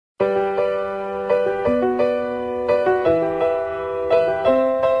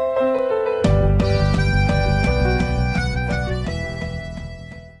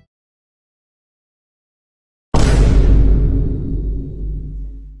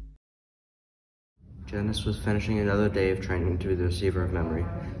Jonas was finishing another day of training to be the receiver of memory.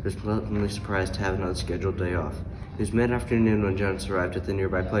 He was pleasantly surprised to have another scheduled day off. It was mid-afternoon when Jonas arrived at the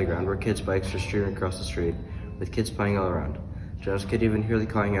nearby playground where kids' bikes were strewn across the street, with kids playing all around. Jonas could even hear the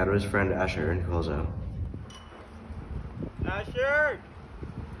calling out of his friend Asher, and he calls out, Asher!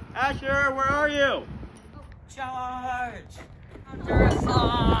 Asher, where are you? Charge! Under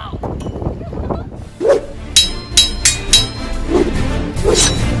assault!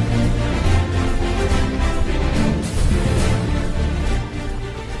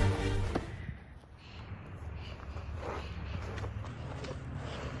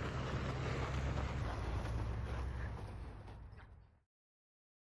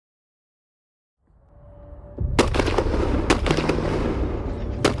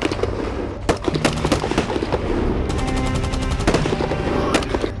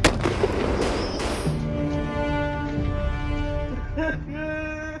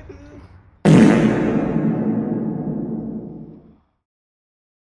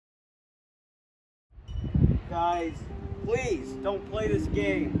 Guys, please don't play this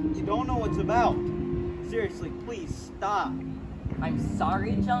game. You don't know what it's about. Seriously, please stop. I'm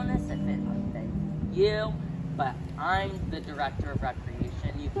sorry, Jonas, if it offended you, but I'm the director of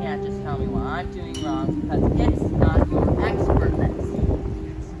recreation. You can't just tell me what I'm doing wrong because it's not your expertness.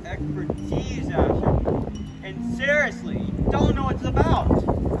 It's expertise, Asher. And seriously, you don't know what it's about.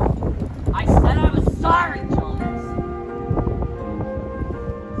 I said I was sorry, Jonas.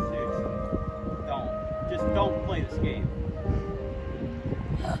 Don't play this game.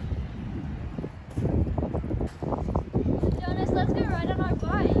 Jonas, let's go ride on our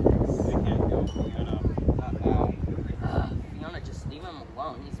bikes. We can't go, Fiona. Fiona, just leave him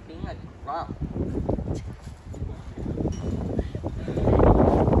alone. He's being a grump.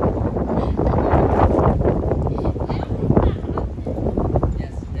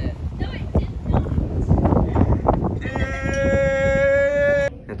 Yes, it did. No, it did not.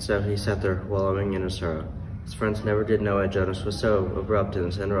 and so he sat there wallowing in his sorrow. His friends never did know why Jonas was so abrupt in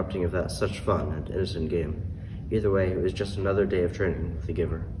his interrupting of that such fun and innocent game. Either way, it was just another day of training with the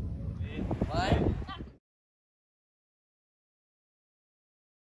giver. What?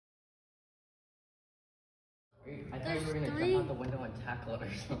 I thought you were gonna jump out the window and tackle it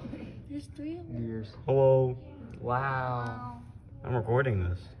or something. There's 3 of them. Hello. Wow. I'm recording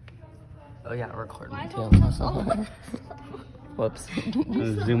this. Oh yeah, record me Why is too. it so Whoops. I'm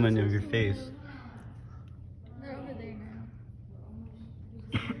gonna zoom into your face. They're over there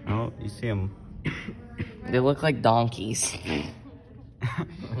now. Oh, you see them. They look like donkeys. I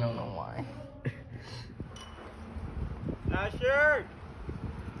don't know why. Asher!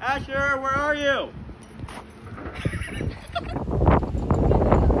 Asher, where are you?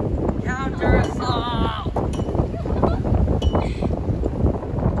 Counter assault! So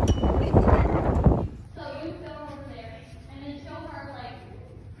you go over there and then show her like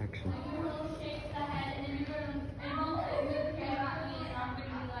Action. your little shake the head and then you're gonna and I'm gonna move the camera at me and I'm gonna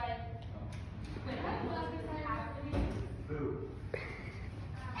be like wait, after me?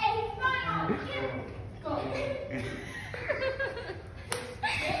 Hey, smile! Go.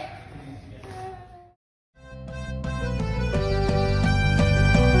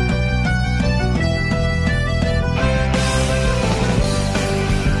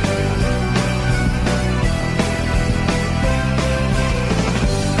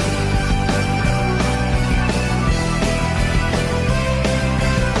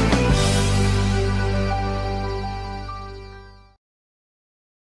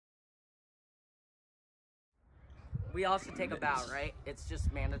 We all should take a bow, right? It's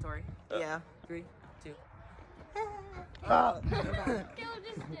just mandatory. Yeah. 3, 2.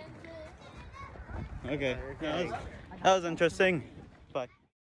 Okay. That was interesting. Bye.